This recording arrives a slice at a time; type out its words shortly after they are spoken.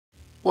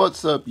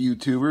What's up,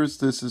 YouTubers?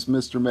 This is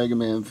Mr. Mega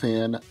Man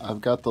Fan. I've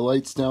got the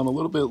lights down a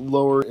little bit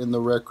lower in the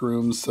rec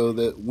room so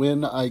that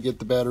when I get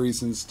the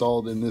batteries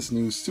installed in this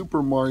new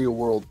Super Mario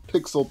World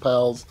Pixel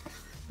Pals,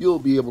 you'll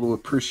be able to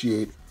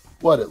appreciate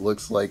what it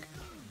looks like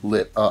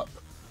lit up.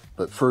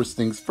 But first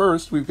things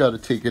first, we've got to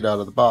take it out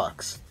of the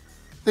box.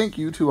 Thank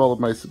you to all of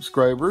my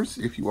subscribers.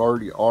 If you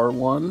already are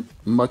one,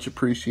 much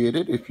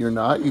appreciated. If you're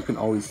not, you can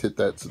always hit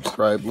that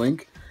subscribe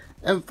link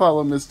and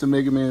follow Mr.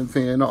 Mega Man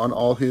Fan on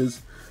all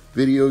his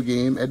video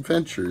game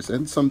adventures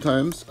and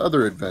sometimes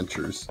other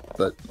adventures,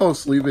 but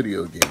mostly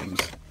video games.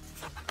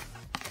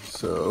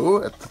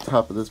 So at the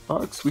top of this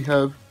box we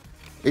have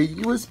a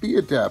USB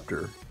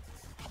adapter.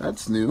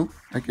 That's new.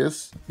 I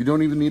guess you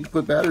don't even need to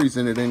put batteries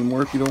in it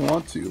anymore if you don't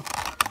want to.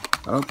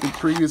 I don't think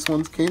previous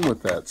ones came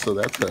with that, so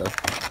that's a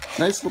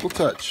nice little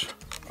touch.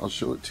 I'll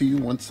show it to you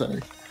once I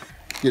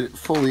get it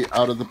fully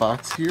out of the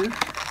box here.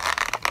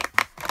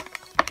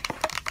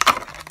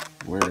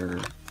 Where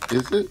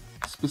is it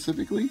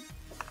specifically?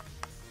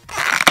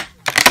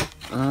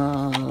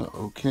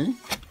 Okay.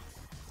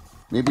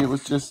 Maybe it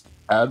was just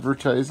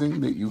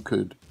advertising that you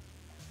could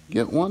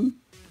get one.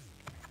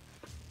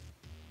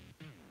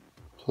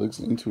 Plugs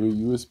into a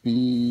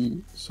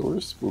USB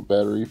source for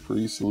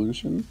battery-free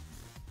solution.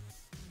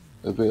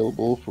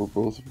 Available for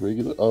both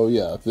regular... Oh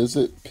yeah,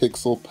 visit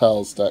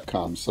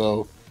pixelpals.com.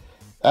 So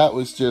that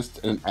was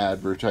just an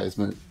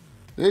advertisement.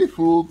 They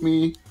fooled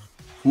me.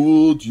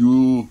 Fooled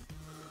you.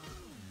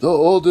 The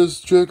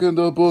oldest trick in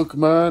the book,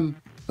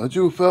 man. And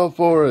you fell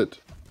for it.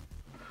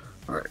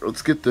 Alright,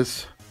 let's get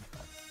this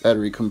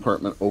battery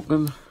compartment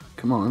open.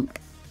 Come on.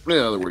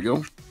 Yeah, there we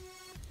go.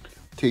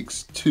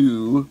 Takes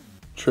two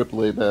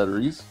AAA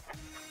batteries,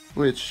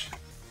 which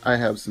I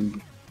have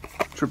some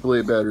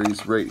AAA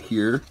batteries right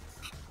here.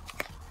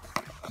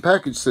 The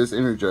package says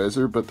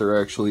Energizer, but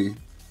they're actually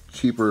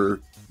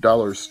cheaper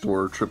dollar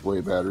store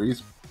AAA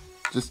batteries.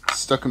 Just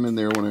stuck them in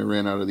there when I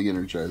ran out of the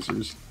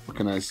Energizers. What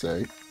can I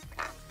say?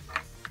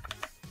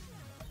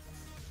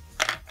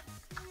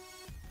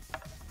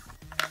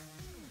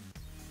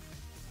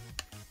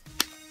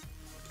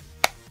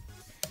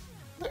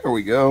 There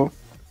we go.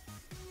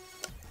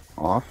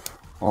 Off,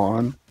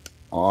 on,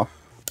 off,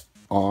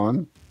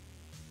 on.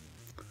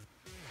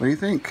 What do you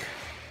think?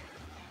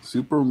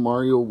 Super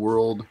Mario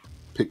World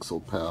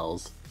Pixel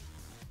Pals.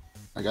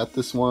 I got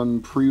this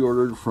one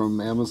pre-ordered from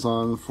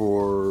Amazon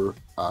for,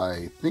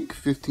 I think,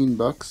 15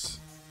 bucks.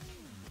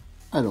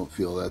 I don't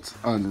feel that's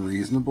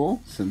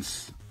unreasonable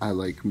since I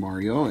like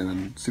Mario,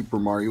 and Super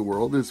Mario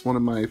World is one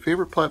of my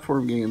favorite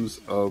platform games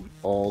of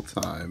all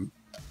time.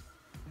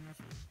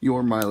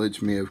 Your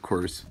mileage may, of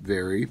course,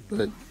 vary,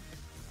 but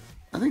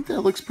I think that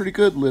looks pretty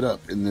good lit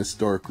up in this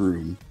dark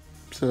room.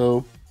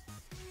 So,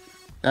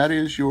 that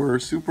is your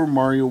Super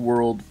Mario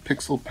World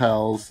Pixel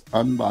Pals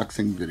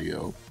unboxing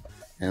video.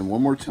 And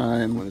one more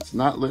time, when it's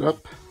not lit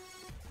up,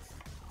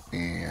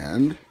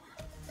 and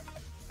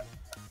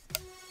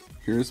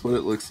here's what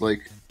it looks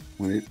like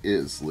when it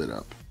is lit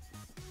up.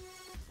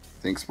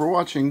 Thanks for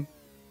watching.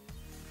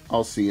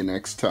 I'll see you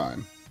next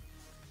time.